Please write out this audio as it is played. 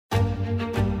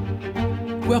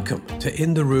Welcome to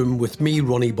In the Room with me,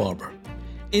 Ronnie Barber.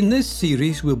 In this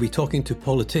series, we'll be talking to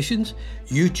politicians,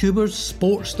 YouTubers,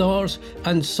 sports stars,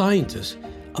 and scientists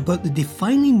about the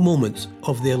defining moments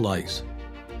of their lives.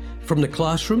 From the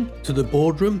classroom to the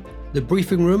boardroom, the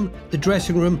briefing room, the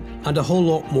dressing room, and a whole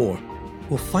lot more.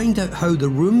 We'll find out how the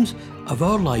rooms of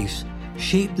our lives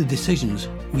shape the decisions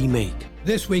we make.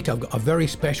 This week, I've got a very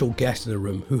special guest in the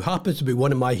room who happens to be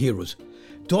one of my heroes.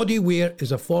 Doddie Weir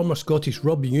is a former Scottish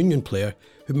rugby union player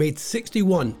who made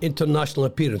 61 international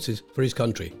appearances for his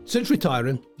country. Since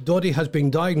retiring, Doddie has been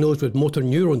diagnosed with motor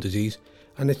neuron disease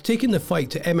and has taken the fight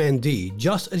to MND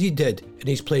just as he did in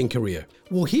his playing career.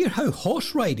 We'll hear how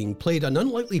horse riding played an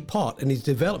unlikely part in his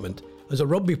development as a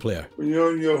rugby player. When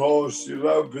you're on your horse, you're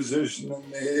out of position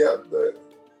in the air. The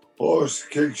horse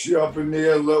kicks you up in the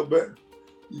air a little bit.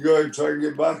 You got to try and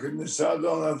get back in the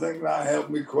saddle, and I think that helped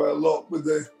me quite a lot with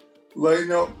the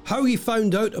line-up. How he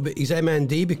found out about his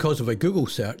MND because of a Google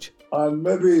search. And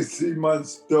maybe 3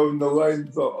 months down the line,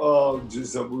 thought, I'll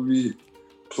just have a wee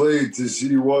play to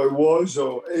see what it was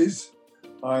or is.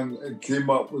 And it came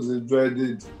up with the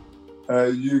dreaded,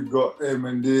 you've got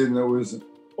MND, and it was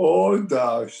all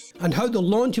dashed. And how the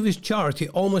launch of his charity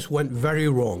almost went very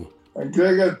wrong. And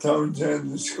Gregor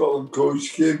Townsend, the Scotland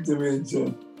coach, came to me and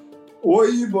said, what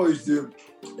are you boys doing?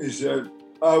 He said,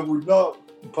 I would not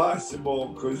pass the ball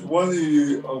because one of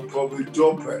you will probably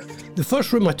drop it. The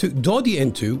first room I took Doddie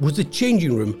into was the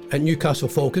changing room at Newcastle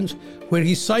Falcons, where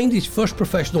he signed his first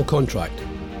professional contract.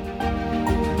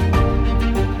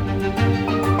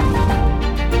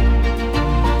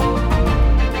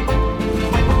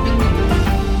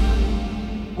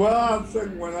 Well, I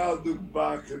think when I look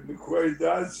back at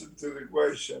the answer to the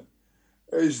question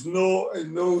is no, at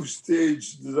no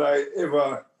stage did I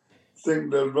ever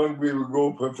think that rugby would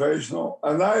go professional.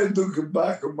 And I look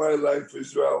back on my life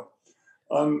as well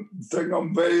and think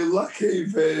I'm very lucky,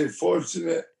 very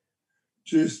fortunate,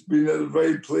 just being at the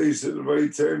right place at the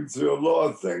right time through a lot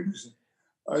of things.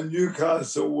 And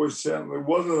Newcastle was certainly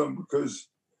one of them because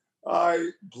I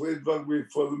played rugby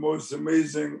for the most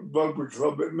amazing rugby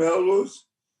club at Melrose.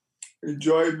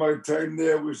 Enjoyed my time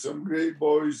there with some great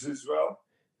boys as well.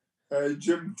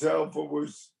 Jim Telfer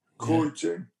was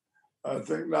coaching. I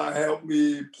think that helped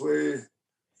me play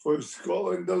for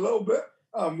Scotland a little bit.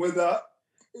 And with that,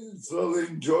 thoroughly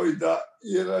enjoyed that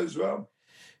era as well.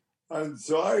 And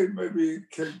so I maybe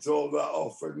kicked all that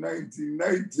off in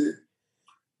 1990.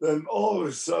 Then all of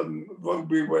a sudden,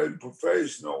 rugby went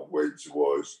professional, which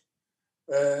was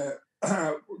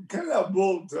kind of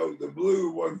bolt out the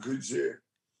blue, one could say.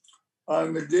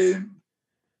 And again,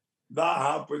 that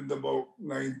happened about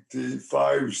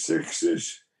 95,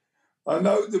 6-ish. And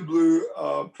out of the blue,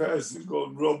 a person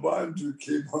called Rob Andrew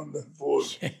came on the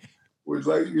phone. Would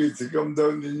like you to come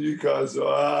down to Newcastle.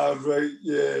 Ah, right,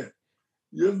 yeah.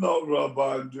 You're not Rob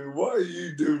Andrew. What are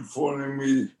you doing phoning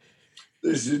me?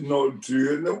 This is not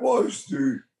true. And it was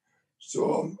true.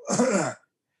 So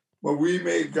my wee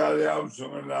mate Gary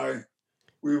Armstrong and I,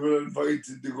 we were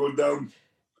invited to go down.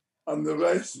 And the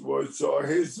rest was sort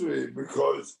of history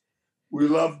because we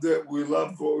loved it. We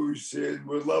loved what we were saying.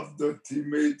 We loved the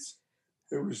teammates.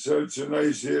 It was such a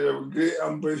nice area with great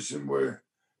ambition with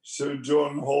Sir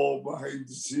John Hall behind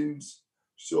the scenes.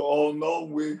 So all in all,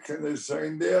 we kind of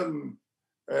signed there and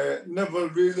never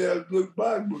really had looked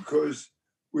back because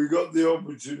we got the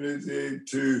opportunity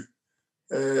to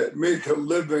make a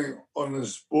living on a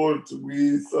sport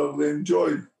we thoroughly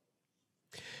enjoyed.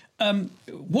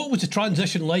 What was the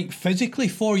transition like physically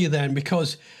for you then?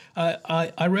 Because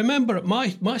I remember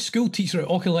my school teacher at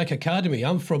Auchinleck Academy,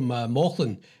 I'm from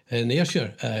Mauchline in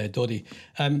Ayrshire, Doddie,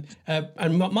 and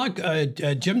my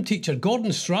gym teacher,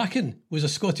 Gordon Strachan, was a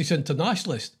Scottish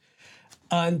internationalist.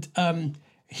 And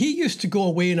he used to go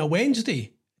away on a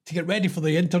Wednesday to get ready for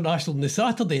the international on the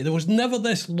Saturday. There was never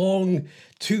this long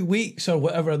 2 weeks or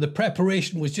whatever. The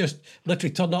preparation was just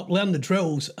literally turn up, learn the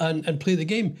drills and play the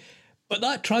game. But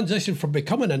that transition from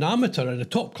becoming an amateur and a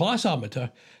top-class amateur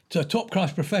to a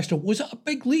top-class professional, was that a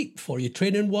big leap for you,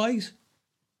 training-wise?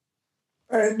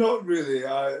 Not really.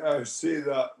 I say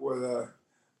that with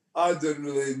I didn't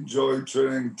really enjoy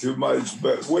training too much,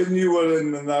 but when you were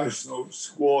in the national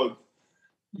squad,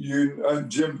 you and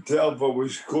Jim Telfer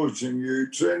was coaching you,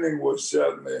 training was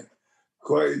certainly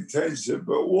quite intensive.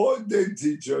 But what did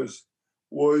teach us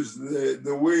was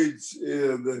the weights,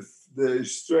 the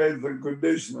strength and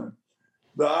conditioning.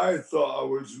 That I thought I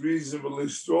was reasonably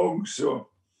strong, so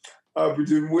I'd be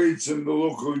doing weights in the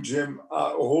local gym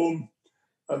at home.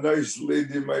 A nice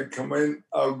lady might come in,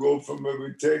 I'll go from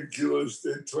maybe 10 kilos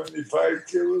to 25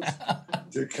 kilos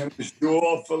to kind of show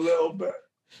off a little bit.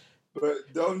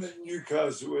 But down at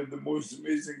Newcastle with the most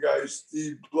amazing guy,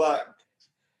 Steve Black,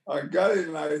 and Gary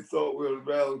and I thought we were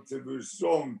relatively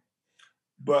strong.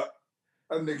 But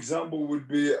an example would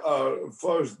be our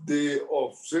first day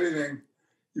of training.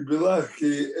 You'd be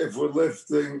lucky if we're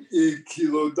lifting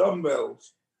 8-kilo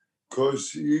dumbbells,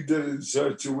 because you did it in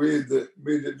such a way that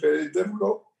made it very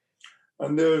difficult.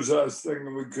 And there's us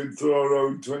thinking we could throw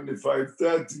around 25,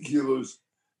 30 kilos,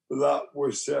 but that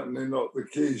was certainly not the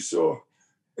case. So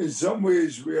in some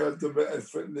ways we had a bit of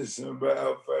fitness and a bit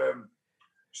of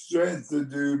strength to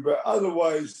do, but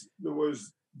otherwise there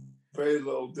was very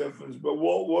little difference. But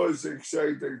what was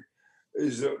exciting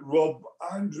is that Rob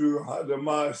Andrew had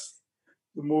amassed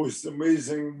the most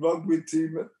amazing rugby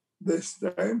team at this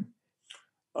time.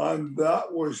 And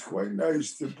that was quite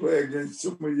nice to play against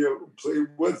play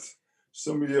with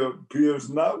some of your peers.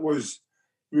 And that was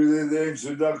really the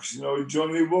introduction of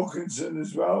Johnny Wilkinson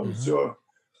as well. Mm-hmm. So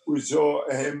we saw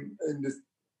him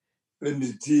in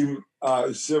the team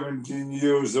at 17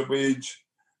 years of age.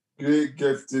 Great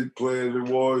gifted player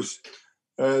he was.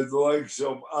 The likes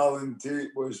of Alan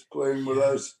Tate was playing with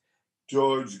us,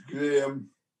 George Graham,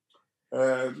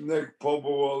 Nick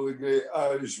Pobble, the great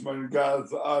Irishman,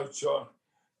 Gareth Archer.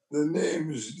 The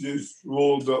names just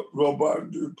rolled up. Rob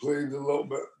Andrew played a little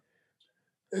bit.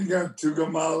 Inga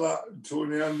Tugamala,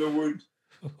 Tony Underwood.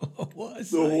 The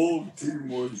whole team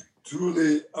was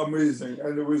truly amazing,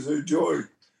 and it was a joy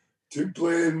to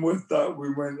play. And with that,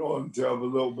 we went on to have a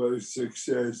little bit of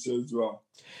success as well.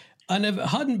 And if it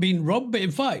hadn't been rugby,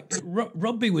 in fact,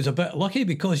 rugby was a bit lucky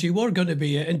because you were going to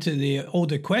be into the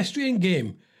old equestrian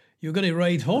game. You were going to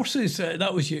ride horses.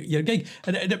 That was your gig.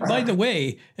 And by the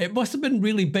way, it must have been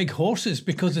really big horses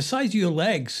because the size of your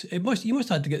legs, you must have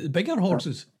had to get the bigger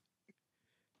horses.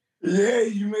 Yeah,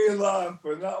 you may laugh,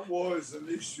 but that was an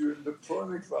issue in the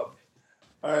pony club.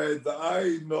 That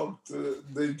I knocked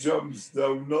the jumps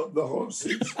down, not the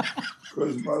horses,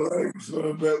 because my legs were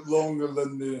a bit longer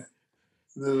than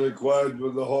they required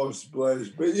with the horse place.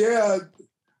 But yeah,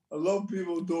 a lot of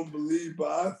people don't believe, but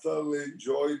I thoroughly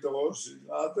enjoyed the horses.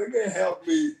 I think it helped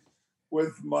me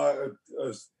with my,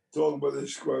 talking about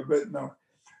this quite a bit now,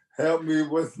 helped me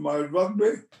with my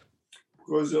rugby,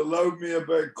 because it allowed me a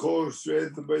bit of core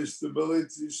strength, a bit of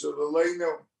stability. So the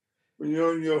line-up, when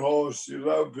you're on your horse,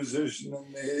 you're out of position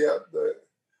in the air, the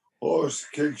horse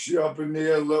kicks you up in the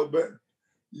air a little bit.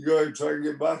 You got to try and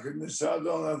get back in the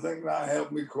saddle, and I think that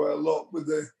helped me quite a lot with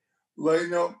the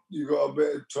line-up. You got a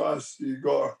bit of trust, you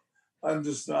got to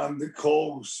understand the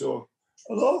calls. So,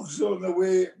 and also in a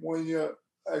way, when you're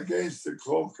against the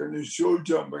clock in the show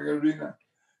jumping arena,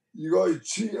 you got to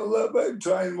cheat a little bit,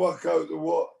 try and work out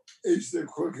what is the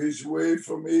quickest way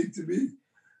from A to B.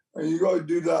 And you got to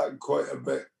do that quite a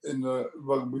bit in the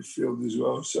rugby field as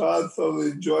well. So I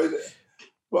thoroughly enjoyed it.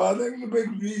 But I think the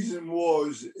big reason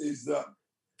is that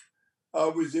I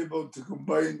was able to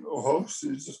combine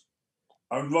horses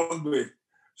and rugby.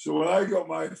 So when I got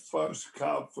my first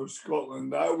cap for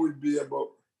Scotland, I would be about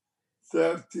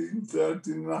 13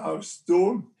 and a half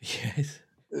stone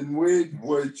in weight,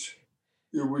 which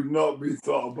you would not be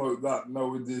thought about that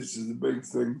nowadays is a big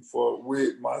thing for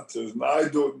weight matters. And I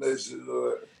don't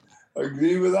necessarily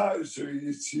agree with that. So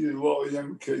you see a lot of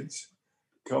young kids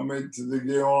come into the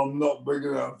game, oh, I'm not big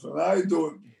enough. And I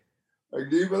don't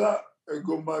agree with that. I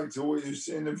go back to what you're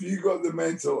saying. If you got the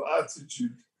mental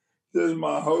attitude, doesn't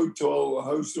matter how tall or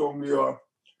how strong you are,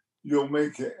 you'll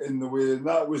make it in the way. And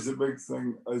that was the big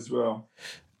thing as well.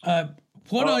 I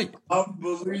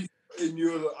believe in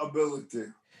your ability.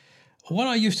 What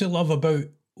I used to love about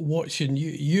watching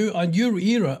you and your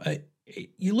era,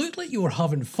 you looked like you were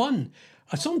having fun.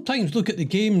 I sometimes look at the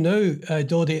game now,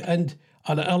 Doddy, and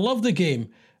I love the game,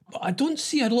 but I don't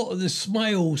see a lot of the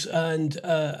smiles and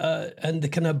the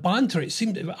kind of banter. It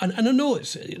seemed, and I know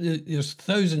there's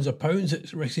thousands of pounds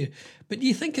at risk, but do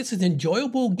you think it's an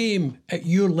enjoyable game at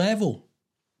your level?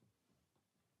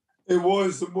 It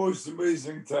was the most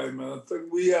amazing time, and I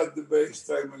think we had the best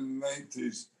time in the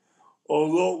 90s.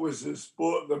 Although it was a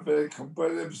sport, a very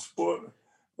competitive sport,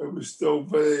 it was still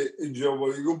very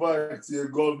enjoyable. You go back to your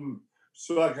Gordon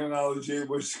Strachan analogy,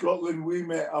 with Scotland, we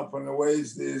met up on a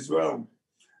Wednesday as well.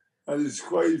 And it's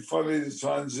quite funny, the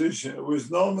transition. It was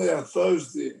normally a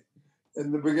Thursday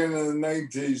in the beginning of the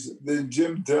 90s. Then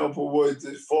Jim Telfer wanted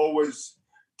his forwards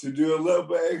to do a little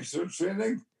bit extra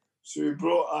training. So he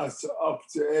brought us up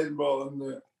to Edinburgh on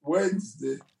the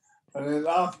Wednesday. And then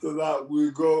after that,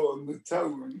 we go on the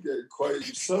town and get quite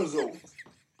sizzled.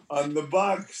 And the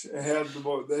Backs heard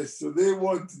about this, so they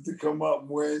wanted to come up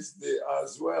Wednesday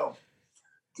as well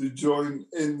to join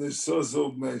in the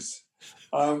sizzledness.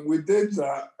 And we did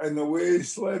that, and away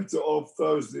slept it off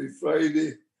Thursday,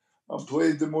 Friday, and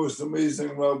played the most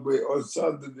amazing rugby on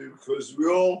Saturday because we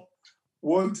all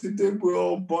wanted it, we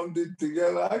all bonded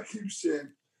together. I keep saying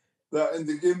that in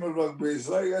the game of rugby, it's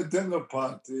like a dinner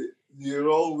party. You're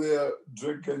all there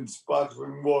drinking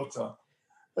sparkling water.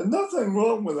 And nothing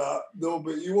wrong with that, though,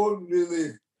 but you won't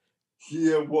really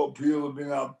hear what people have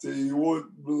been up to. You won't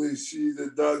really see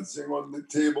the dancing on the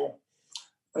table.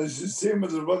 And it's the same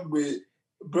with the rugby.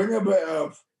 Bring a bit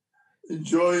of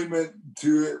enjoyment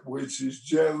to it, which is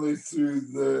generally through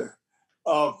the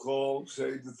alcohol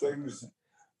side of things.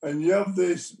 And you have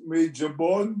this major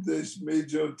bond, this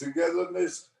major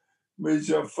togetherness,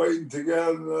 major fighting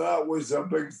together, and that was a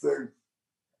big thing.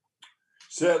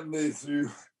 Certainly through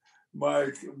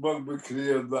my rugby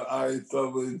career that I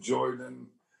thoroughly enjoyed. And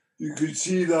you could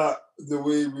see that the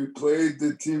way we played,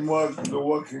 the teamwork, the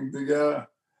working together.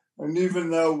 And even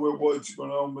now with what's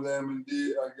going on with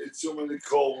M&D, I get so many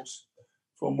calls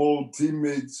from old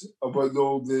teammates about the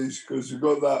old days because we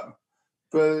got that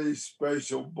very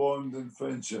special bond and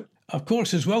friendship. Of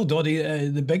course, as well, Doddy,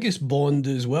 the biggest bond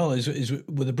as well is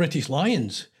with the British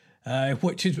Lions,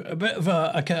 which is a bit of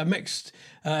a kind of mixed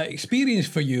experience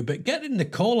for you. But getting the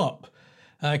call up,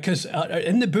 because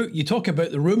in the book you talk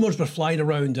about the rumours were flying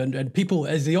around and people,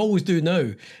 as they always do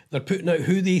now, they're putting out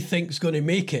who they think's going to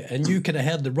make it, and you kind of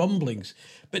heard the rumblings.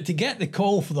 But to get the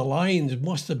call for the Lions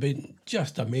must have been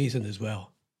just amazing as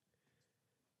well.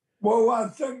 Well, I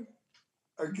think,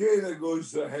 again, it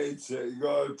goes to the headset. You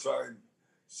got to try and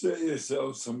set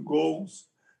yourself some goals.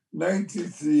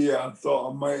 93, I thought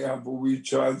I might have a wee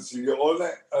chance to get on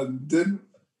it and didn't.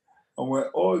 I went,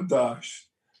 oh, dash.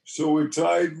 So we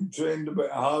tried and trained a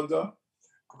bit harder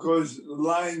because the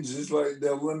Lions is like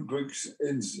the Olympics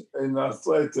in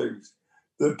athletics,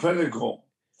 the pinnacle.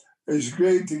 It's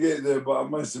great to get there, but I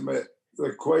must admit,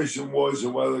 the question was a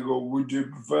while ago, would you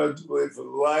prefer to play for the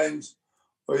Lions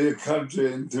or your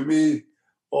country? And to me,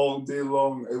 all day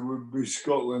long, it would be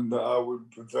Scotland that I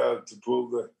would prefer to pull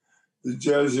the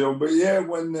jersey on. But yeah,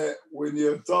 when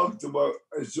you're talked about,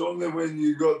 it's only when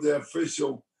you got the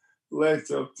official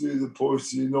letter through the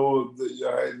post, you know that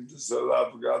you're heading to South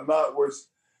Africa. And that was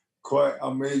quite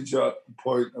a major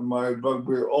point in my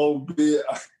rugby, albeit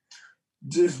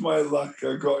just my luck.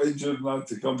 I got injured and had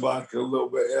to come back a little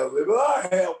bit early. But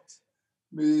that helped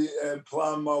me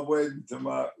plan my wedding to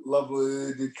my lovely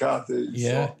lady, Kathy.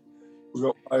 Yeah. So we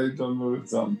got married on the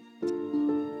return.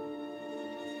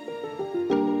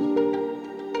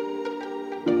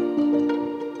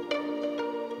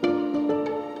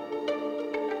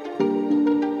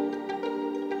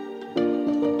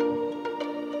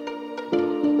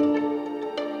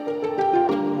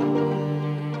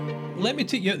 Let me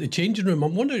take you out the changing room.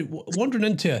 I'm wandering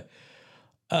into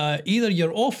either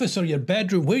your office or your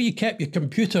bedroom where you kept your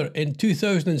computer in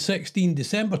 2016,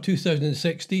 December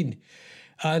 2016.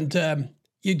 And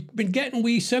you'd been getting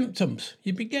wee symptoms.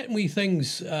 You'd been getting wee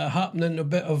things happening, a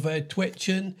bit of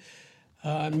twitching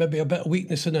and maybe a bit of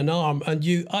weakness in an arm. And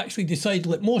you actually decided,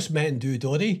 like most men do,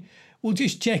 Doddy, we'll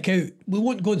just check out, we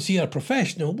won't go and see our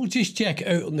professional, we'll just check it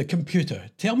out on the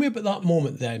computer. Tell me about that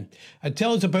moment then. And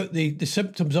tell us about the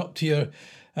symptoms up to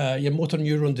your motor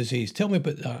neuron disease. Tell me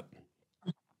about that.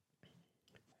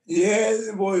 Yeah,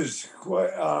 it was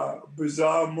quite a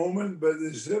bizarre moment, but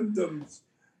the symptoms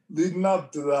leading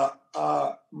up to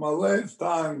that, my left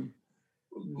hand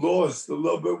lost a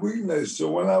little bit of weakness. So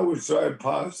when I would try to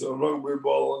pass a rugby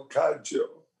ball and catch it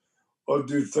or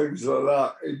do things like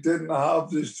that, it didn't have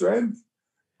the strength.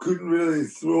 Couldn't really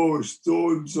throw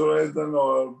stones or anything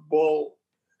or a ball.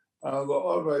 And I thought,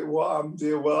 all right, what I'm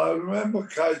doing? Well, I remember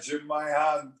catching my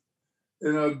hand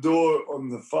in a door on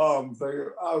the farm, thinking,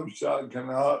 ouch, that can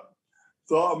hurt.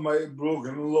 Thought I might have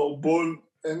broken a little bone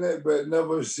in it, but it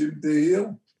never seemed to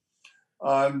heal.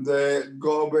 And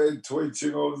got a bit of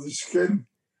twitching of the skin.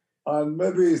 And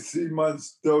maybe 3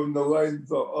 months down the line,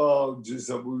 thought, oh, I'll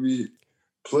just have a wee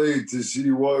play to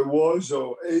see what it was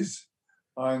or is.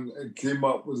 And it came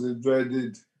up with the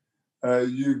dreaded,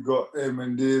 you got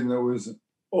M&D, and it was,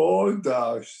 oh,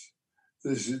 dash.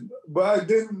 But I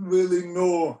didn't really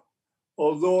know,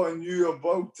 although I knew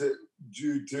about it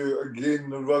due to, again,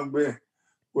 the rugby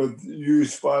with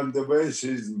Hughes van der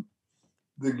Westhuizen,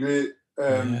 the great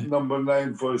number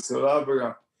 9 for South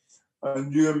Africa.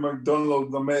 And Ewan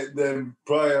McDonald, I met them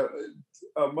prior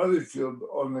at Murrayfield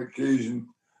on occasion,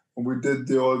 and we did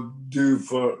the odd do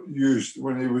for Hughes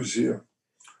when he was here.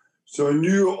 So I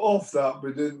knew of that,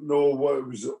 but didn't know what it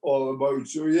was all about.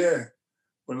 So yeah,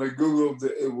 when I Googled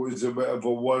it, it was a bit of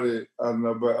a worry and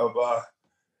a bit of a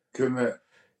kind of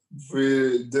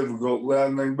very difficult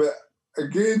learning. But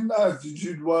again,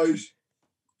 attitude-wise,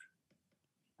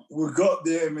 we got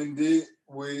the M&D,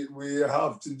 we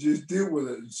have to just deal with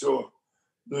it. So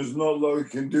there's not a lot I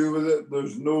can do with it.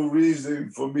 There's no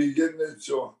reason for me getting it.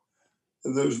 So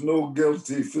there's no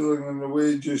guilty feeling in the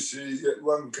way. Just say you get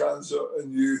lung cancer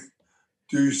and you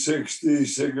do 60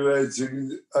 cigarettes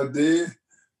a day,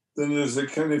 then there's a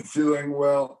kind of feeling,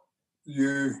 well,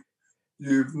 you've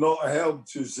not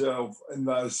helped yourself in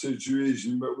that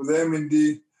situation. But with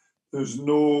MND, there's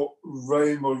no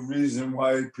rhyme or reason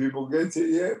why people get it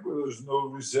yet, but there's no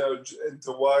research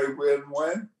into why, where, and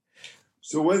when.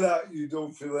 So with that, you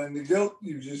don't feel any guilt.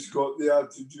 You've just got the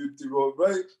attitude to go,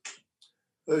 right,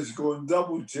 let's go and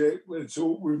double check. Let's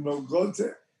hope we've not got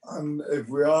it. And if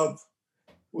we have,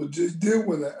 we'll just deal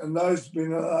with it. And that's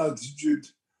been an attitude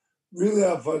really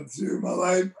I've had through my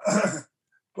life.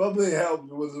 Probably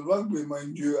helped with the rugby,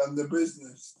 mind you, and the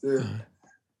business.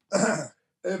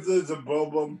 If there's a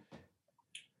problem,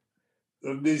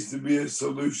 there needs to be a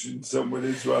solution somewhere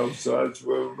as well. So that's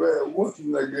where it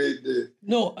wasn't a great day.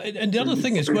 No, and the other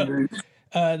thing is, well,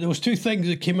 there was two things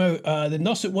that came out. The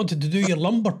nurse that wanted to do your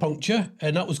lumbar puncture,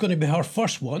 and that was going to be her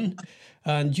first one,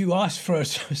 and you asked for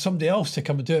somebody else to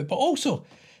come and do it. But also,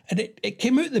 and it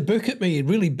came out in the book at me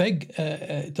really big,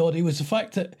 Doddy, was the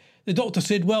fact that the doctor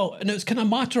said, well, and it's kind of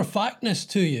matter-of-factness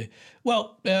to you.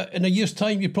 Well, in a year's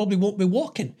time, you probably won't be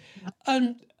walking.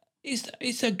 And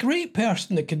it's a great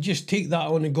person that can just take that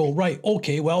on and go, right,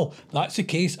 okay, well, that's the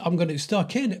case. I'm going to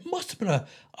stuck in. It must have been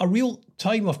a real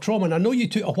time of trauma. And I know you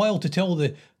took a while to tell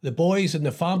the boys and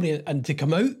the family and to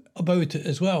come out about it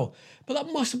as well. But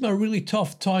that must have been a really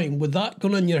tough time with that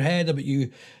going on in your head about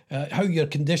you, how your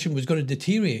condition was going to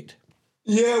deteriorate.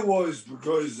 Yeah, it was,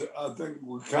 because I think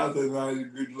Cathy and I, the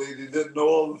good lady, didn't know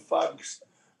all the facts.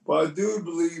 But I do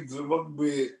believe the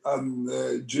rugby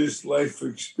and just life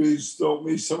experience taught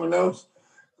me something else.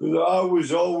 Because I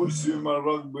was always through my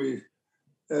rugby,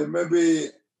 maybe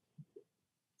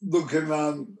looking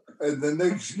on at the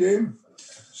next game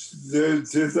to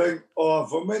think, oh,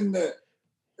 if I'm in it,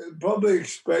 probably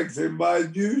expecting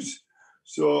bad news.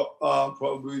 So I'll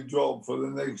probably drop for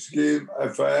the next game.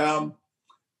 If I am,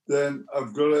 then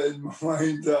I've got it in my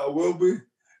mind that I will be.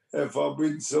 If I've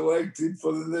been selected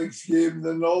for the next game,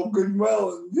 then all good and well.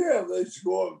 And yeah, let's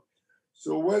go on.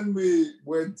 So when we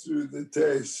went through the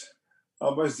test, I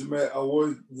must admit,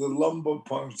 the lumbar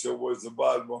puncture was a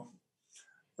bad one.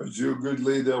 As your good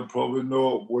lady will probably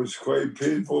know, it was quite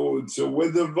painful. And so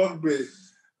with the rugby,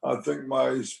 I think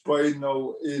my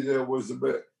spinal area was a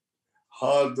bit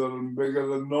harder and bigger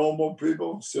than normal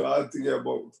people. So I had to get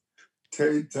about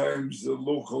 10 times the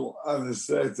local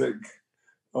anaesthetic,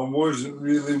 and wasn't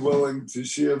really willing to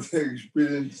share the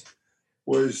experience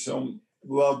with some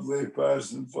lovely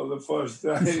person for the first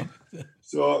time.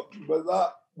 But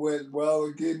that went well.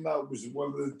 Again, that was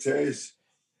one of the tests.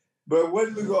 But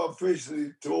when we got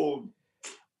officially told,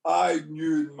 I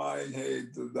knew in my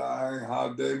head that I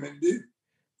had MND.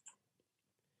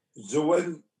 So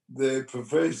when the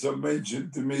professor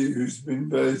mentioned to me, who's been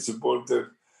very supportive,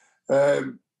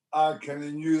 I kind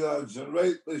of knew that. I said,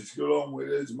 right, let's go on with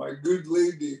this. My good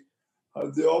lady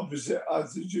had the opposite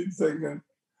attitude, thinking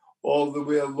all the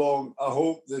way along, I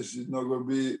hope this is not going to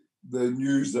be the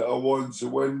news that I want. So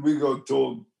when we got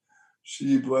told,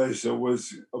 she, bless her,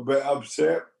 was a bit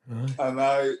upset. And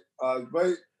I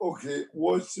right, okay,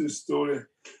 what's the story?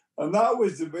 And that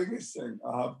was the biggest thing,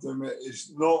 I have to admit,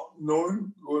 is not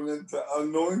knowing, going into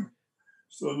unknowing.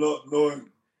 So not knowing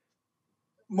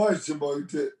much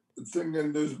about it,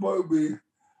 thinking there's going to be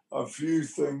a few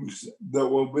things that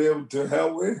will be able to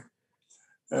help me.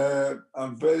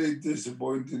 I'm very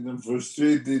disappointed and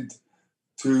frustrated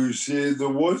to say there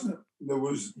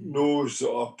was no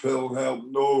sort of pill help,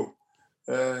 no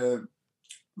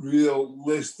real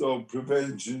list of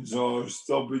preventions or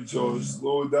stoppage or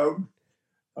slow down.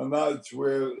 And that's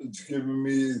where it's given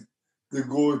me the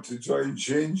go to try and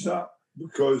change that.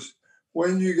 Because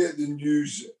when you get the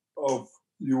news of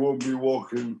you won't be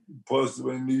walking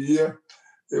possibly in a year,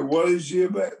 it worries you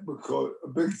a bit, because a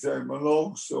big time. And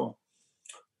also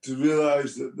to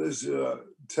realise that this is a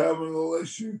terminal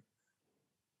issue.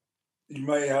 You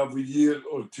might have a year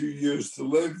or 2 years to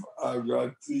live. I've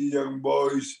got 3 young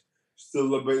boys,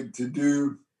 still a bit to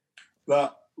do.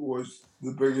 That was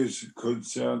the biggest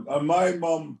concern. And my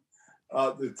mum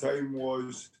at the time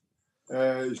was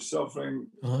suffering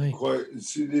quite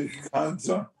serious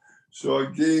cancer. So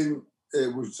again,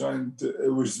 it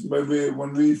was maybe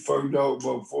when we found out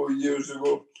about 4 years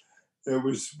ago, it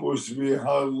was supposed to be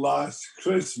her last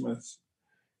Christmas.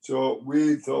 So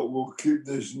we thought we'll keep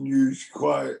this news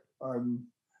quiet and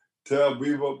tell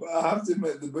people. But I have to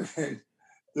admit,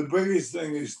 the biggest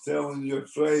thing is telling your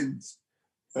friends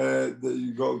that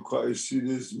you got quite a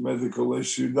serious medical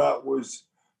issue. That was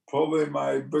probably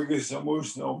my biggest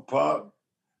emotional part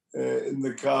in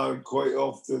the car. Quite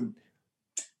often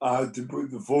I had to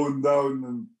put the phone down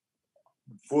and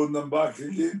phone them back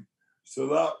again. So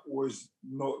that was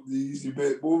not the easy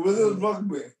bit. But with the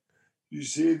rugby, you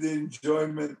see the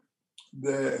enjoyment,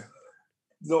 the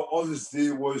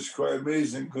honesty was quite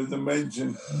amazing because I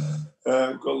mentioned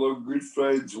I've got a lot of good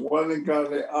friends. One in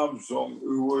Gary Armstrong,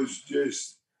 who was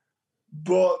just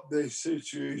brought the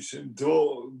situation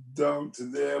down to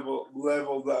the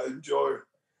level that I enjoy.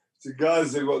 The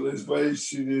guys that got this very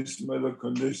serious medical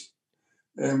condition,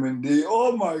 MND.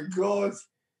 Oh my God!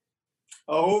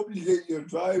 I hope you get your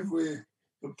driveway,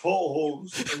 the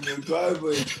potholes in your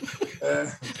driveway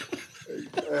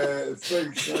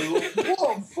fixed. I go,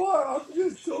 what fuck? I've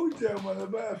just told you I'm in a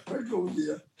bit of pickle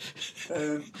here.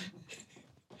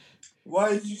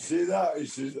 Why did you say that? He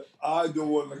says, I don't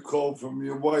want a call from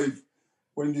your wife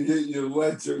when you get your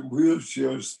electric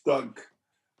wheelchair stuck.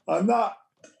 And that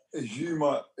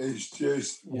humour is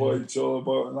just what it's all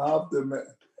about. And I have to admit,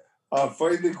 I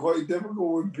find it quite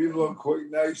difficult when people are quite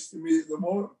nice to me at the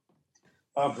moment.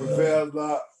 I prefer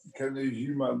that kind of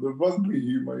humour, the rugby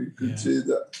humour, you could say,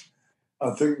 that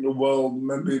I think the world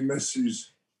maybe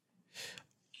misses.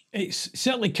 It's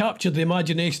certainly captured the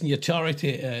imagination of your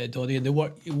charity, Donny, and the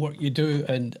work you do,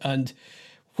 and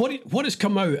what has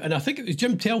come out. And I think it was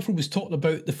Jim Telford was talking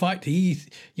about the fact that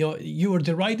you were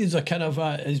derided as a kind of,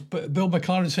 as Bill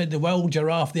McLaren said, the wild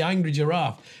giraffe, the angry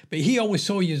giraffe. But he always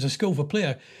saw you as a skillful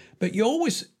player. But you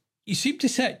seem to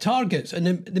set targets,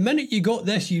 and the minute you got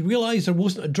this, you realised there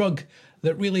wasn't a drug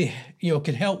that really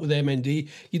could help with MND.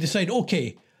 You decide,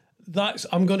 okay,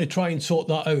 I'm going to try and sort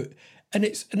that out. And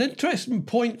it's an interesting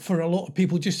point for a lot of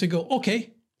people just to go,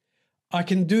 okay, I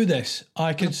can do this,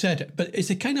 I can set it. But it's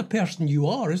the kind of person you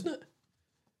are, isn't it?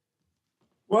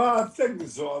 Well, I think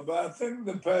so. But I think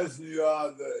the person you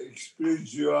are, the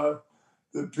experience you are,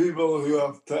 the people who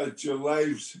have touched your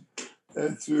lives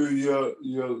through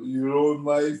your own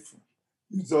life.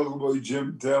 You talk about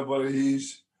Jim Telford,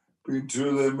 he's been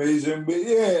truly amazing. But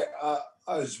yeah,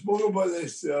 I spoke about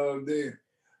this the other day.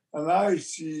 And I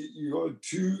see you got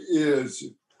two areas.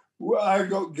 I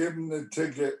got given the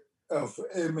ticket of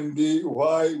MND.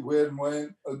 Why,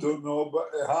 when, I don't know,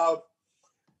 but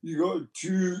you got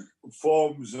two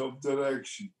forms of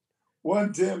direction.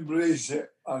 One to embrace it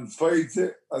and fight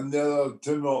it, and the other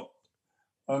to not.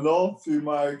 And all through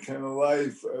my kind of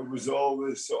life, it was all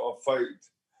this sort of fight.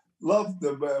 Loved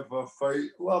a bit of a fight,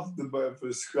 loved a bit of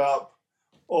a scrap,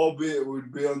 albeit it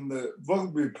would be on the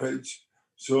rugby pitch.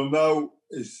 So now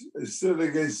it's still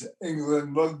against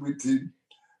England rugby team.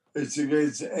 It's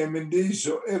against MND.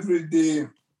 So every day,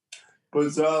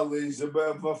 bizarrely, is a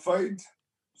bit of a fight.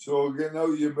 So getting out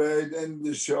of your bed, in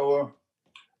the shower,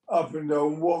 up and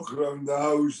down, walk around the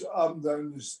house, up and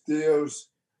down the stairs,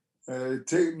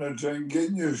 taking a drink,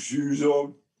 getting your shoes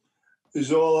on,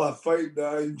 is all a fight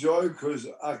that I enjoy because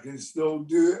I can still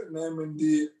do it. And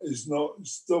MND is not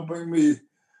stopping me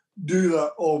do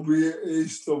that, albeit it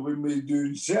is stopping me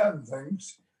doing certain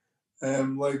things,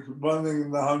 like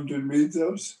running the 100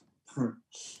 metres.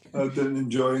 I didn't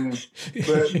enjoy it,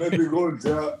 but maybe going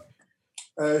to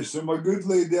that. So my good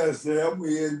lady has to help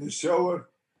me in the shower,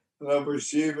 and I was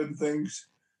shaving things,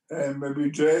 and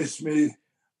maybe dress me,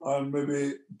 and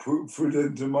maybe put food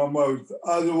into my mouth.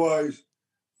 Otherwise,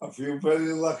 I feel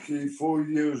very lucky 4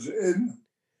 years in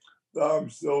that I'm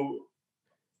still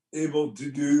able to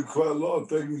do quite a lot of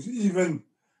things, even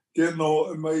getting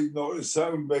all, it might not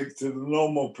sound big to the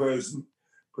normal person,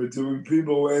 but to when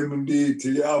people with MND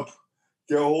to get up,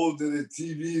 get hold of the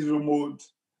TV remote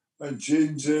and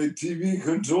change the TV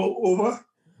control over,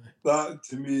 that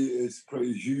to me is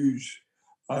pretty huge.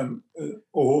 And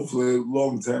hopefully a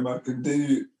long time I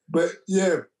continue. But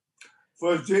yeah,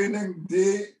 for training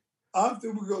day,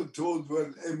 after we got told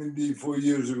when MND 4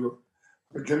 years ago,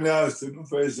 I can ask the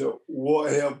professor,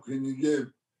 what help can you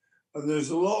give? And there's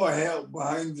a lot of help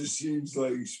behind the scenes,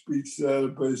 like speech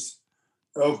therapists,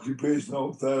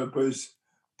 occupational therapists,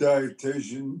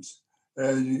 dietitians,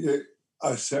 and you get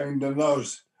assigned a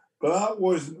nurse. But that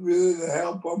wasn't really the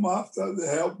help I'm after. The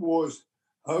help was,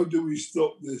 how do we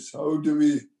stop this? How do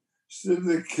we, instead of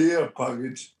the care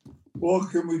package,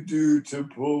 what can we do to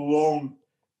prolong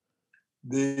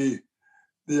the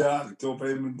act of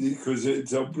MND, because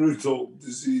it's a brutal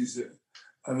disease.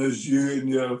 And as you and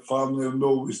your family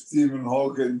know with Stephen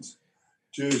Hawkins,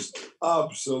 just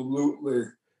absolutely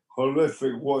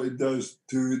horrific what it does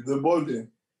to the body.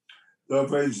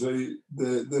 Eventually,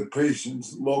 the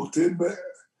patient's locked in, but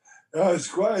it's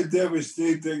quite a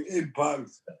devastating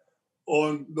impact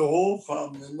on the whole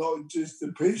family, not just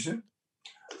the patient.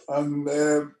 And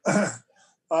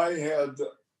I heard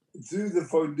through the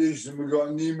foundation, we got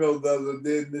an email the other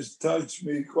day, and this touched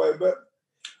me quite a bit,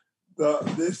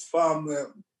 that this family,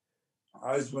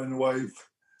 husband, wife,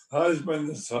 husband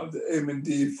has had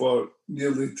M&D for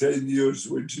nearly 10 years,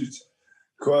 which is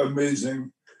quite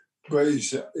amazing. But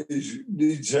he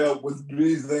needs help with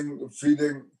breathing,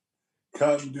 feeding,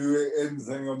 can't do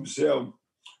anything himself.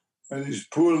 And his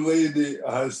poor lady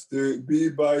has to be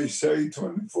by his side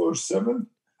 24/7.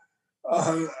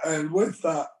 And with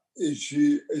that,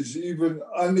 she is even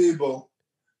unable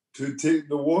to take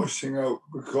the washing out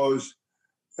because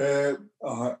her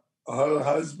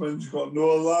husband's got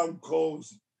no alarm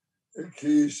calls in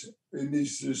case he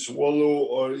needs to swallow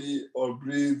or eat or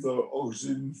breathe or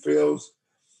oxygen fails.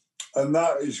 And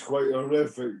that is quite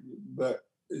horrific, that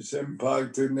it's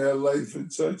impacting their life in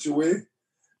such a way.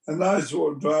 And that's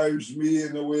what drives me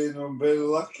in a way, and I'm very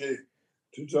lucky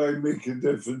to try and make a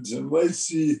difference. And let's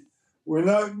see,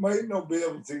 might not be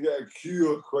able to get a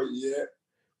cure quite yet,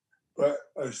 but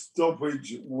a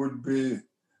stoppage would be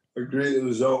a great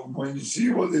result. When you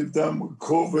see what they've done with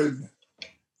COVID,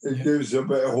 it gives a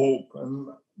bit of hope. And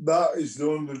that is the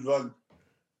only drug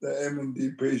that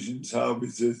M&D patients have,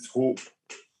 is this hope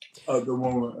at the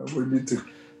moment. And we need to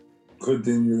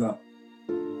continue that.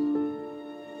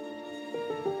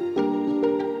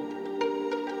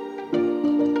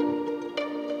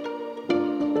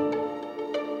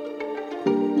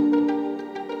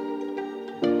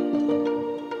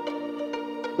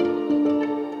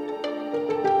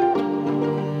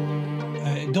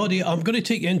 Doddy, I'm going to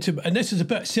take you into, and this is a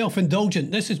bit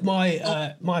self-indulgent. This is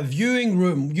my my viewing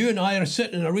room. You and I are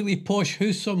sitting in a really posh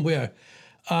house somewhere,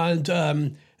 and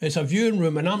it's a viewing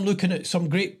room, and I'm looking at some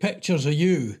great pictures of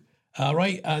you. All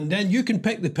right, and then you can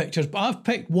pick the pictures, but I've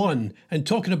picked one. And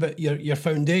talking about your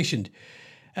foundation,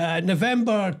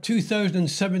 November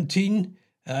 2017,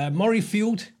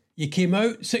 Murrayfield. You came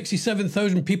out.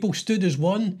 67,000 people stood as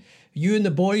one. You and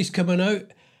the boys coming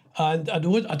out. And I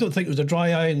don't think there was a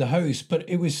dry eye in the house, but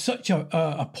it was such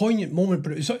a poignant moment.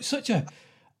 But it was such a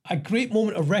great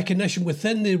moment of recognition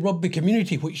within the rugby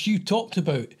community, which you talked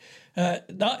about.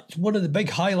 That's one of the big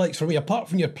highlights for me, apart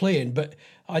from your playing. But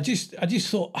I just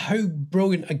thought how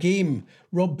brilliant a game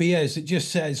rugby is. It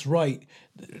just says, right,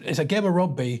 it's a game of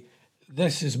rugby.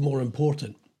 This is more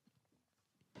important.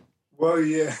 Well,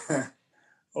 yeah.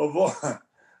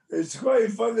 It's quite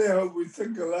funny how we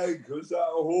think alike, because at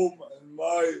home in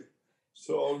my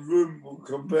sort of room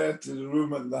compared to the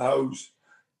room in the house,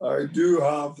 I do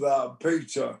have that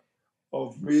picture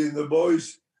of me and the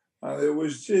boys, and it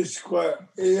was just quite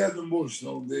an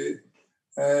emotional day,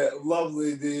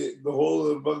 lovely day, the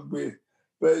whole of rugby.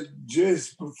 But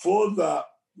just before that,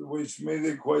 which made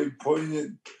it quite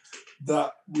poignant,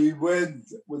 that we went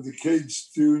with the kids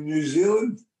to New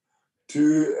Zealand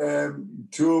to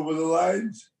over the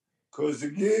lines. Because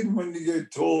again, when you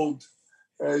get told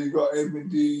you got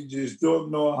M&D, you just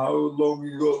don't know how long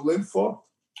you got to live for.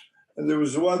 And there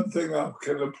was one thing I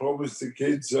kind of promised the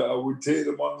kids that I would take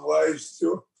them on lives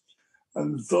tour.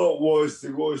 And the thought was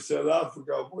to go to South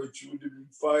Africa, which would have been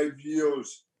 5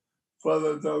 years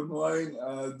further down the line.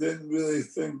 And I didn't really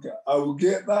think I would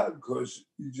get that, because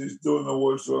you just don't know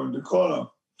what's around the corner.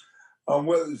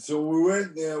 So we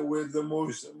went there with the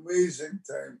most amazing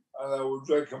time, and I would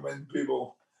recommend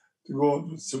people to go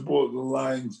and support the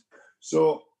Lions.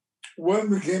 So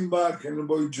when we came back in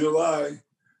about July,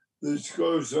 the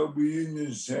Scottish Rugby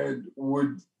Union said,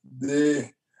 would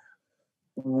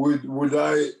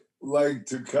I like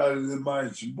to carry the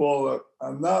match ball up?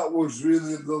 And that was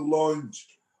really the launch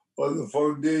of the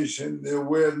foundation, the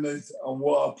awareness, and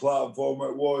what a platform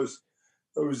it was.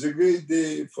 It was a great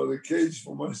day for the kids,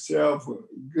 for myself, a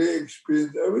great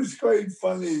experience. It was quite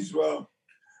funny as well.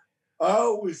 I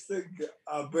always think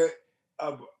a bit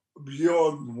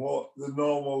beyond what the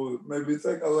normal, maybe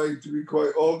think I like to be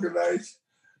quite organised.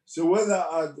 So when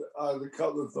I had a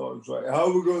couple of thoughts, right, how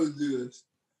are we going to do this?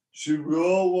 Should we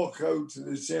all walk out to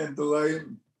the centre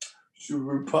line? Should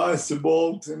we pass the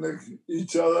ball to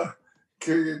each other,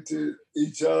 kick it to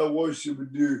each other? What should we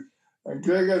do? And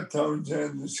Gregor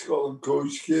Townsend, the Scotland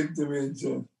coach, came to me and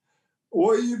said,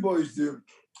 what are you boys doing?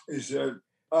 He said,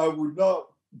 I would not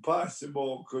pass the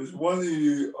ball because one of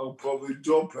you will probably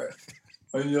drop it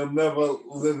and you'll never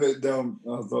live it down.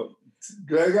 I thought,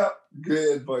 Gregor,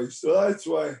 great advice. So that's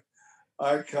why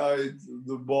I carried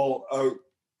the ball out.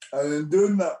 And in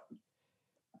doing that,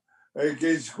 it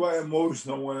gets quite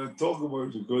emotional when I talk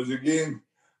about it, because again,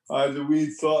 I had a wee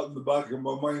thought in the back of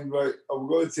my mind, right, I'm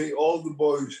going to take all the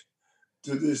boys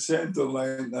to the centre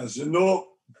line. I said, no,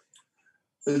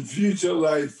 in future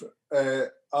life,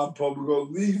 I'm probably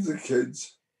going to leave the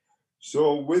kids.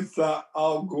 So with that,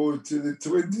 I'll go to the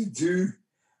 22.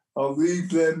 I'll leave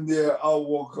them there. I'll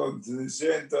walk onto the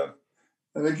centre.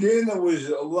 And again, it was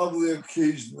a lovely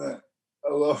occasion that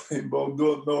I love him, but I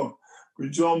don't know.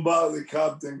 But John Bartley, the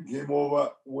captain, came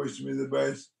over, wished me the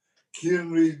best.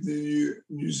 Kieran Reid, the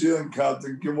New Zealand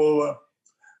captain, came over.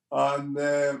 And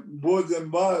Bowden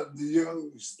Barrett, the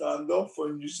young stand-up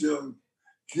for New Zealand,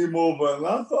 came over. And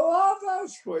I thought,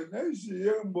 that's quite nice. A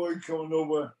young boy coming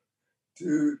over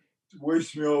to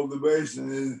wish me all the best.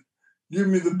 And he, give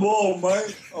me the ball,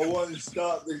 mate. I want to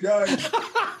start the game.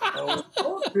 I went,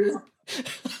 okay.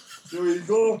 So you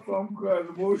go from quite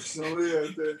emotional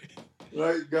here to,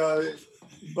 right, Gary,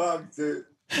 back to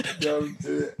down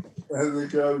to the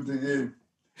crowd again.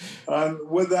 And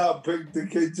with that, I picked the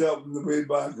kids up on the way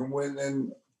back and went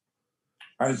in.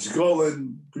 And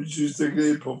Scotland produced a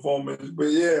great performance. But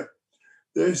yeah,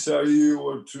 the SRU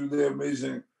were truly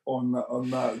amazing on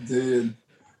that day and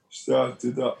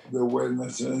started up the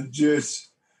winners. And it's just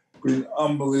been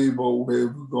unbelievable where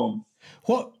we've gone.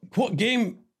 What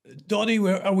game, Doddy,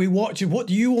 are we watching? What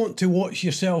do you want to watch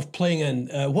yourself playing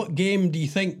in? What game do you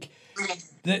think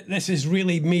that this is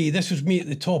really me? This was me at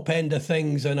the top end of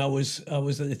things, and I was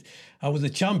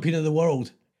the champion of the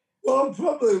world. Well,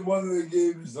 probably one of the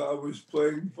games that I was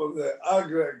playing for the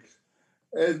Agrics,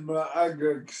 Edinburgh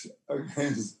Agrics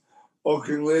against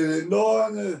Auchinleck. No,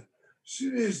 on a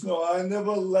serious note, I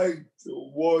never liked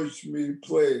to watch me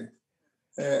play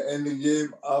in the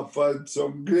game. I've had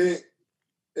some great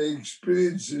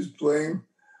experiences playing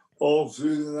all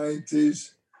through the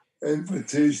 90s,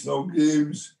 invitational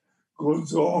games, going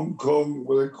to Hong Kong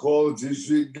with a Quality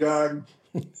Street gang,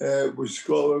 with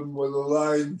Scotland, with the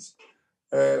Lions,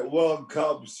 World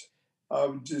Cups.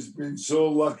 I've just been so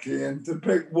lucky. And to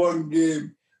pick one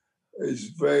game is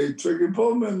very tricky.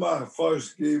 Probably my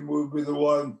first game would be the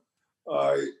one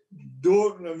I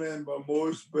don't remember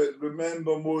most, but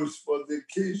remember most for the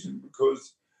occasion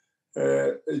because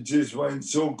it just went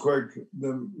so quick.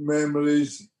 The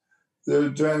memories, the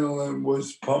adrenaline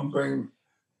was pumping.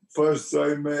 First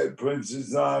I met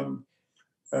Princess Anne,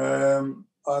 and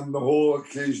the whole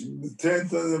occasion. The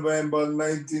 10th of November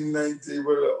 1990,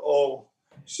 where it all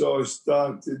sort of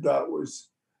started, that was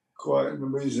quite an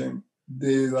amazing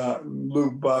day that, and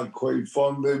look back quite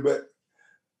fondly. But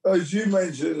as you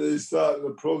mentioned at the start of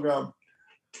the programme,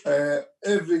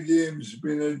 every game's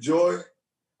been a joy.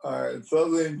 I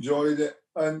thoroughly enjoyed it.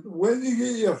 And when you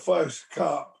get your first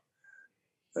cap,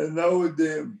 and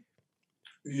nowadays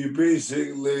you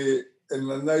basically, in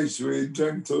a nice way,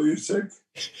 drink till you're sick.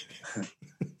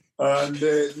 And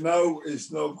now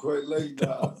it's not quite like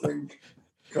that. I think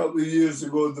a couple of years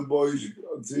ago, the boys,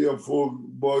 3 or 4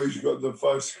 boys got the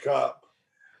first cap,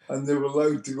 and they were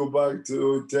allowed to go back to the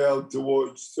hotel to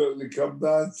watch Strictly Come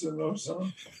Dancing or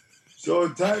something. So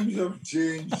times have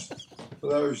changed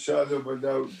without a shadow of a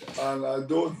doubt, and I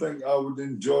don't think I would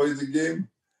enjoy the game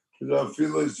because I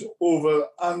feel it's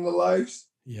over-analysed.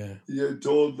 Yeah. You're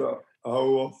told that how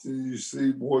often you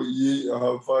sleep, what you eat,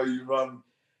 how far you run,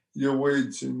 your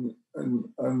weights, and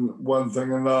one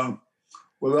thing and another.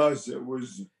 With us, it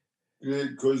was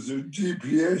great because the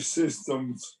GPS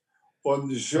systems on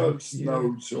the shirts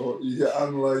now, so you get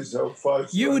analysed how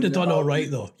fast. You would have done all right,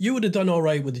 though. You would have done all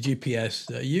right with the GPS.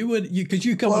 Because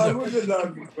you come. Well, I would have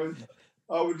done because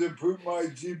I would have put my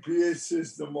GPS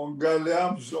system on Gary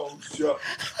Armstrong's shirt,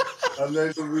 and then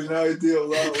it would be ideal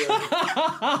that way.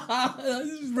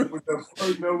 I would have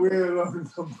found a way around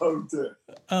about it.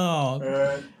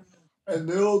 Oh. In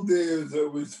the old days,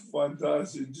 it was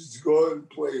fantastic. Just go out and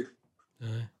play.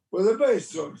 Well, the best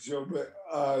structure, but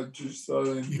I just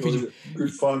thoroughly enjoyed it.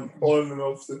 Good fun on and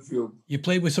off the field. You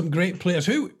played with some great players.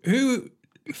 Who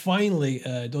finally,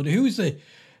 Doddy, who was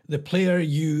the player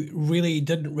you really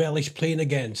didn't relish playing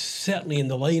against? Certainly in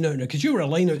the line-out now, because you were a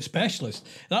line-out specialist.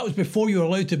 That was before you were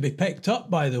allowed to be picked up,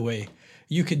 by the way.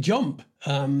 You could jump.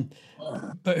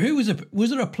 But who was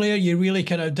there a player you really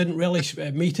kind of didn't relish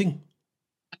meeting?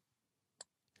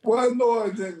 Well, no,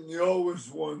 I didn't. You always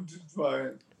want to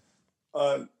try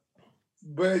and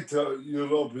better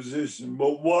your opposition.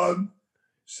 But one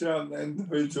certain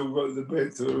individual got the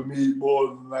better of me more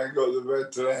than I got the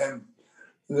better of him.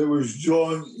 And it was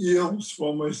John Eales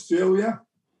from Australia.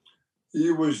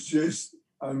 He was just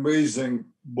an amazing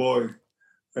boy.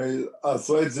 His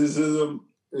athleticism,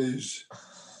 his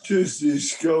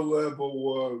skill level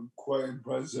were quite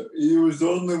impressive. He was the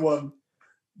only one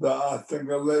that I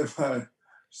think I let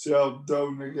myself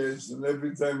down against, and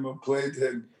every time I played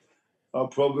him, I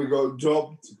probably got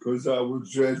dropped because I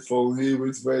was dreadful and he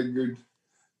was very good.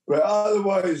 But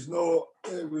otherwise, no,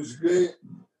 it was great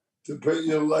to put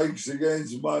your likes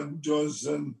against Martin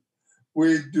Johnson,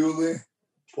 Wade Dooley,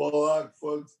 Paul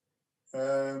Ackford,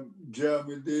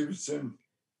 Jeremy Davidson,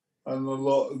 and a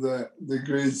lot of the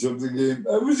greats of the game.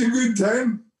 It was a good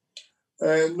time,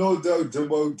 no doubt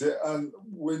about it. And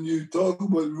when you talk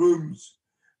about rooms,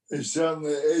 it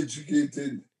certainly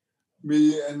educated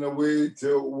me in a way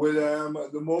to where I am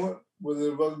at the moment with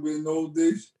the rugby in old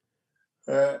days.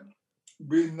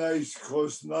 Be nice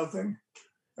costs nothing.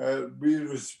 Be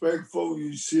respectful.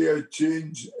 You see a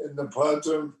change in the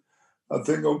pattern, I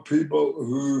think, of people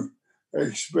who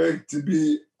expect to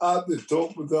be at the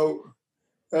top without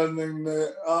earning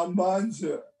the armbands.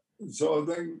 So I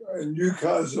think in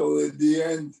Newcastle at the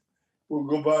end, we'll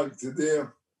go back to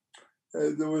there.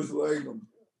 There was like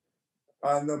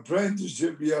an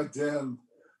apprenticeship you had to earn.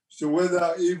 So with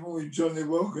that, even with Johnny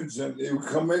Wilkinson, he would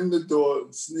come in the door,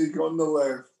 sneak on the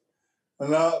left,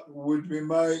 and that would be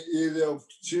my area of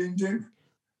changing.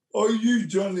 Oh, you,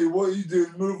 Johnny, what are you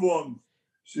doing? Move on.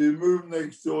 So he moved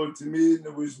next door to me, and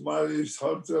it was Marius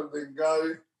Hunter and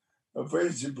Gary.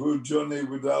 Eventually, poor Johnny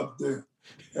would have to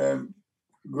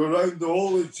go around the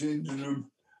whole changing room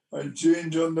and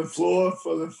change on the floor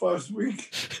for the first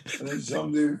week. And then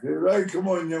somebody would say, right, come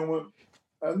on, young one.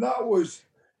 And that was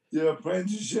your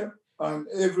apprenticeship, and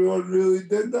everyone really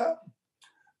did that.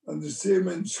 And the same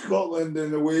in Scotland,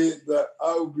 in a way that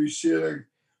I would be sharing,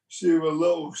 say, with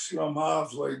little scrum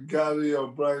half like Gary or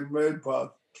Brian Redpath.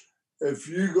 If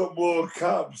you got more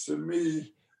caps than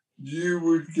me, you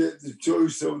would get the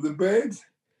choice of the bed,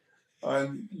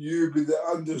 and you'd be the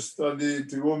understudy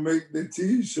to go make the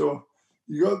tea. So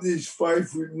you got these 5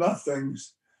 foot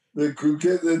nothings that could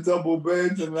get the double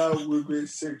bed, and that would be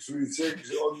 6 foot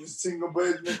 6 on the single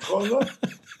bed in the corner.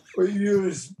 But you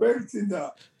respected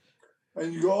that.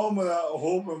 And you go on with that,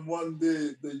 hoping one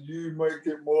day that you might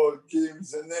get more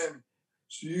games than them.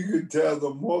 So you could tell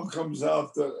them what comes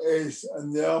after S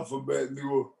and the alphabet, and they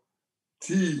go,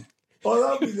 T.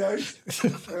 Oh, that'd be nice.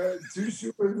 2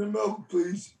 sugars and milk,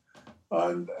 please.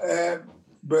 And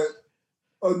but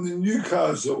on the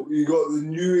Newcastle, you got the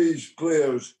new age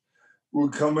players who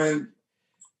come in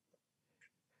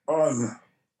on,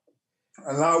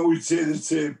 and I would say the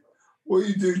same. What are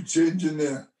you doing changing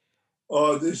there?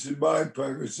 Oh, this is my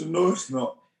pack. I said, no, it's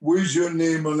not. Where's your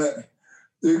name on it?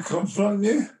 They confront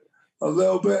you a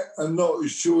little bit and not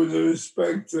show the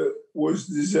respect that was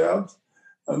deserved.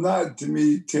 And that, to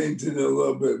me, tainted it a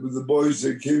little bit with the boys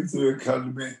that came to the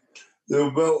academy. They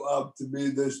were built up to be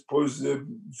this positive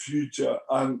future.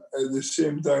 And at the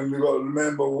same time, they got to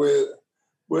remember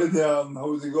where they are and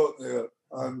how they got there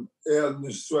and earn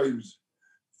the stripes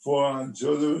beforehand.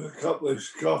 So there was a couple of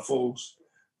scuffles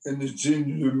in the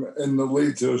changing room in the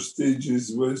later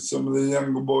stages with some of the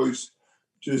younger boys,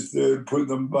 just to put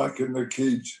them back in their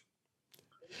cage.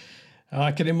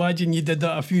 I can imagine you did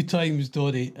that a few times,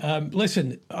 Doddy.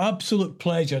 Listen, absolute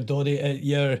pleasure, Doddy.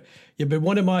 You've been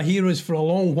one of my heroes for a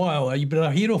long while. You've been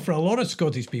a hero for a lot of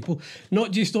Scottish people,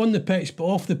 not just on the pitch but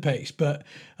off the pitch. But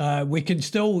we can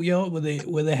still, with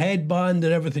the headband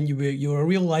and everything, you were a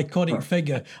real iconic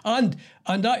figure, and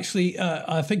actually,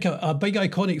 I think a big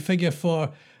iconic figure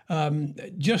for.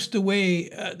 Just the way,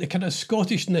 the kind of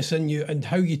Scottishness in you and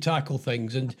how you tackle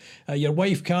things. And your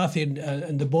wife, Kathy,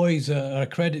 and the boys are a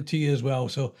credit to you as well.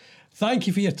 So thank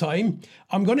you for your time.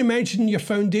 I'm going to mention your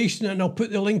foundation, and I'll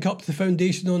put the link up to the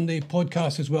foundation on the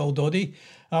podcast as well, Doddy.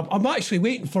 I'm actually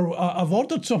waiting for, I've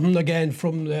ordered something again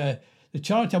from the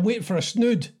charity. I'm waiting for a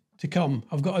snood to come.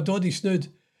 I've got a Doddy snood.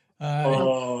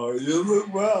 You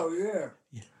look well, yeah.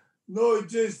 No,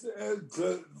 just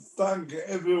to thank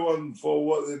everyone for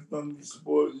what they've done to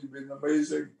support. You've been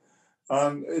amazing.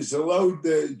 And it's allowed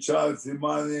the charity,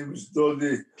 my name is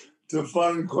Doddy, to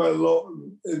fund quite a lot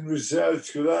in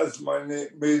research, because that's my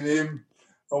main aim.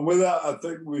 And with that, I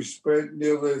think we spent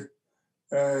nearly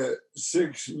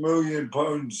 £6 million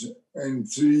in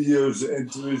 3 years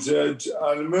into research, and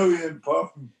 £1 million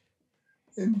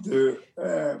into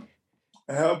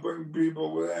helping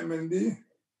people with MND.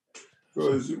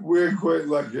 Because we're quite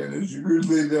lucky, and as you good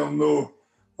lady will know,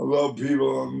 a lot of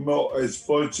people are not as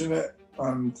fortunate,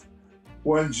 and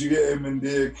once you get MND,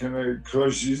 it kind of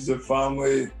crushes the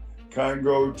family, can't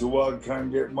go to work, can't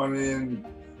get money, and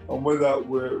with that,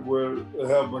 we're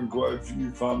helping quite a few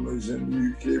families in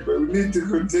the UK. But we need to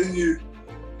continue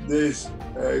this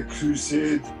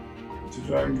crusade to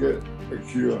try and get a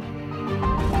cure.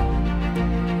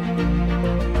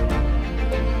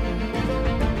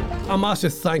 A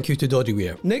massive thank you to Doddie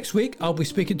Weir. Next week, I'll be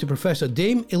speaking to Professor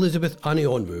Dame Elizabeth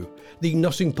Anionwu, the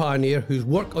nursing pioneer whose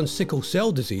work on sickle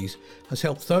cell disease has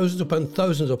helped thousands upon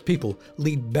thousands of people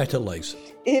lead better lives.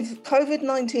 If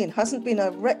COVID-19 hasn't been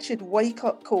a wretched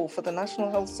wake-up call for the National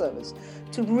Health Service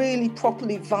to really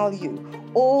properly value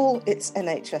all its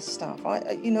NHS staff,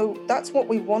 that's what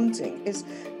we're wanting, is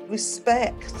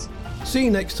respect. See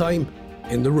you next time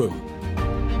in the room.